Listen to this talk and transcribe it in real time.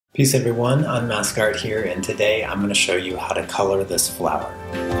Peace everyone, Unmask Art here, and today I'm going to show you how to color this flower.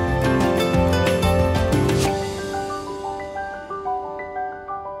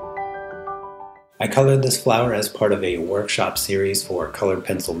 I colored this flower as part of a workshop series for Colored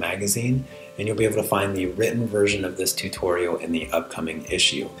Pencil magazine, and you'll be able to find the written version of this tutorial in the upcoming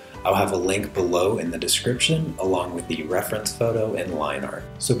issue. I'll have a link below in the description along with the reference photo and line art.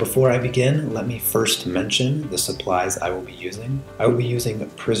 So before I begin, let me first mention the supplies I will be using. I will be using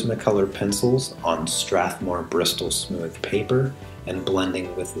Prismacolor pencils on Strathmore Bristol smooth paper and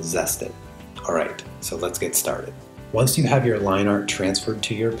blending with Zested. Alright, so let's get started. Once you have your line art transferred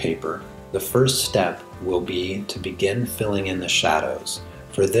to your paper, the first step will be to begin filling in the shadows.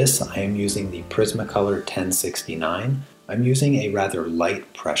 For this, I am using the Prismacolor 1069. I'm using a rather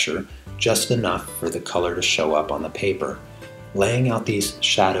light pressure, just enough for the color to show up on the paper. Laying out these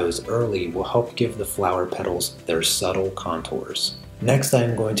shadows early will help give the flower petals their subtle contours. Next, I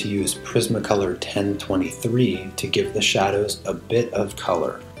am going to use Prismacolor 1023 to give the shadows a bit of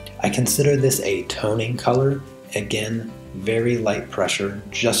color. I consider this a toning color. Again, very light pressure,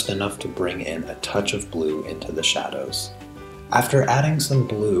 just enough to bring in a touch of blue into the shadows. After adding some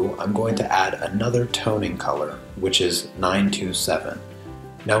blue, I'm going to add another toning color, which is 927.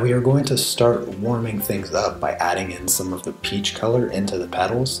 Now we are going to start warming things up by adding in some of the peach color into the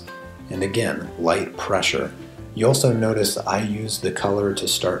petals, and again, light pressure. You also notice I use the color to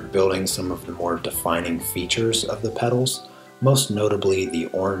start building some of the more defining features of the petals, most notably the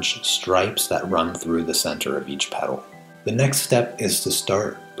orange stripes that run through the center of each petal. The next step is to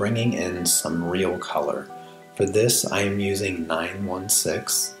start bringing in some real color. For this, I am using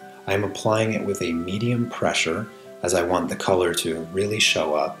 916. I am applying it with a medium pressure as I want the color to really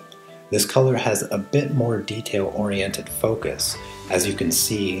show up. This color has a bit more detail-oriented focus. As you can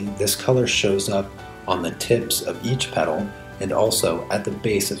see, this color shows up on the tips of each petal and also at the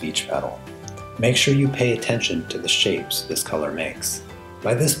base of each petal. Make sure you pay attention to the shapes this color makes.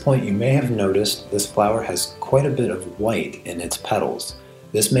 By this point, you may have noticed this flower has quite a bit of white in its petals.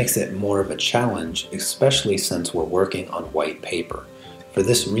 This makes it more of a challenge, especially since we're working on white paper. For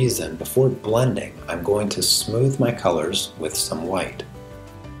this reason, before blending, I'm going to smooth my colors with some white.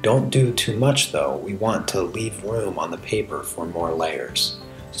 Don't do too much though, we want to leave room on the paper for more layers.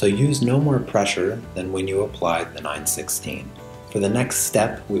 So use no more pressure than when you applied the 916. For the next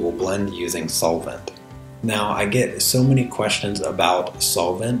step, we will blend using solvent. Now, I get so many questions about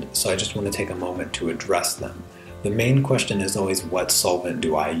solvent, so I just want to take a moment to address them. The main question is always, what solvent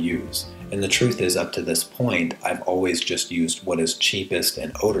do I use? And the truth is, up to this point, I've always just used what is cheapest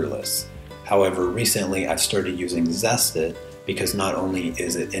and odorless. However, recently I've started using Zested because not only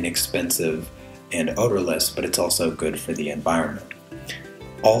is it inexpensive and odorless, but it's also good for the environment.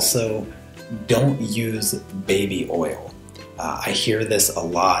 Also, don't use baby oil. I hear this a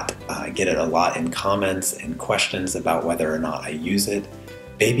lot, I get it a lot in comments and questions about whether or not I use it.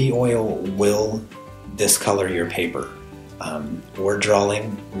 Baby oil will discolor your paper. We're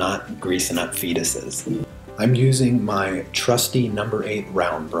drawing, not greasing up fetuses. I'm using my trusty number 8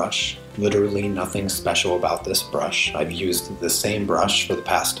 round brush. Literally nothing special about this brush. I've used the same brush for the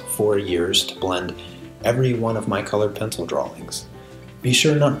past 4 years to blend every one of my colored pencil drawings. Be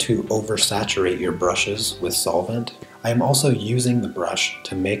sure not to oversaturate your brushes with solvent. I am also using the brush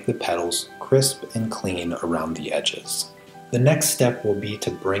to make the petals crisp and clean around the edges. The next step will be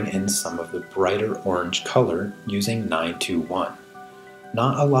to bring in some of the brighter orange color using 921.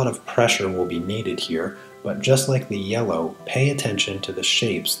 Not a lot of pressure will be needed here, but just like the yellow, pay attention to the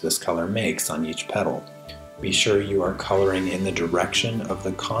shapes this color makes on each petal. Be sure you are coloring in the direction of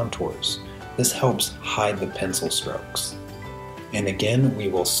the contours. This helps hide the pencil strokes. And again, we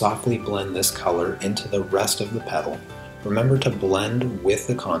will softly blend this color into the rest of the petal. Remember to blend with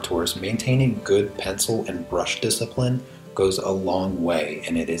the contours. Maintaining good pencil and brush discipline goes a long way,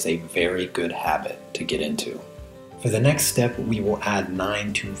 and it is a very good habit to get into. For the next step, we will add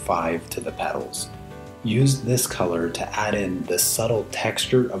 925 to the petals. Use this color to add in the subtle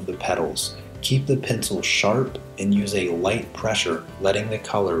texture of the petals. Keep the pencil sharp and use a light pressure, letting the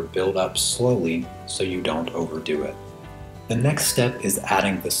color build up slowly so you don't overdo it. The next step is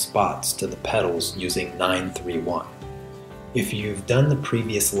adding the spots to the petals using 931. If you've done the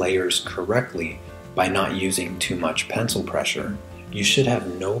previous layers correctly by not using too much pencil pressure, you should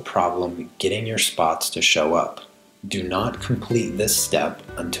have no problem getting your spots to show up. Do not complete this step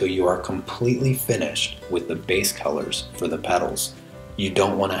until you are completely finished with the base colors for the petals. You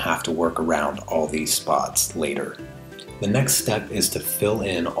don't want to have to work around all these spots later. The next step is to fill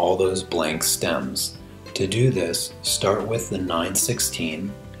in all those blank stems. To do this, start with the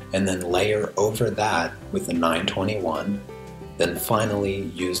 916 and then layer over that with the 921, Then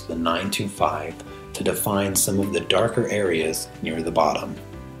finally use the 925 to define some of the darker areas near the bottom.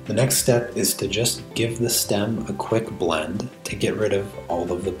 The next step is to just give the stem a quick blend to get rid of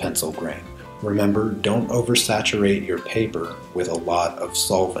all of the pencil grain. Remember, don't oversaturate your paper with a lot of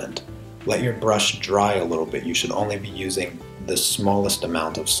solvent. Let your brush dry a little bit. You should only be using the smallest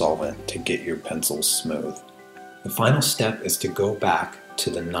amount of solvent to get your pencils smooth. The final step is to go back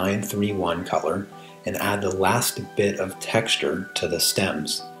to the 931 color and add the last bit of texture to the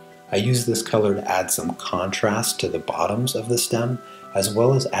stems. I use this color to add some contrast to the bottoms of the stem, as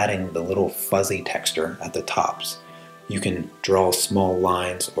well as adding the little fuzzy texture at the tops. You can draw small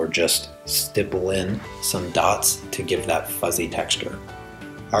lines or just stipple in some dots to give that fuzzy texture.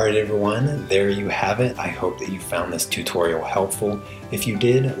 Alright everyone, there you have it. I hope that you found this tutorial helpful. If you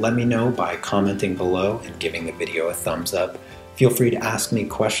did, let me know by commenting below and giving the video a thumbs up. Feel free to ask me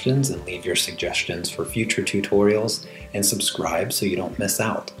questions and leave your suggestions for future tutorials, and subscribe so you don't miss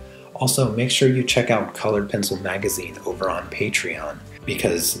out. Also, make sure you check out Colored Pencil Magazine over on Patreon,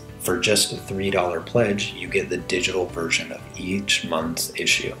 because for just a $3 pledge, you get the digital version of each month's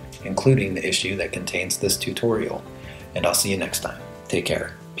issue, including the issue that contains this tutorial. And I'll see you next time. Take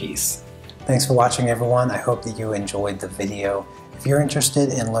care. Peace. Thanks for watching, everyone. I hope that you enjoyed the video. If you're interested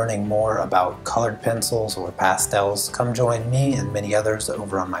in learning more about colored pencils or pastels, come join me and many others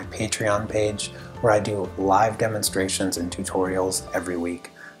over on my Patreon page, where I do live demonstrations and tutorials every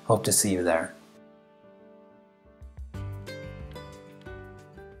week. Hope to see you there.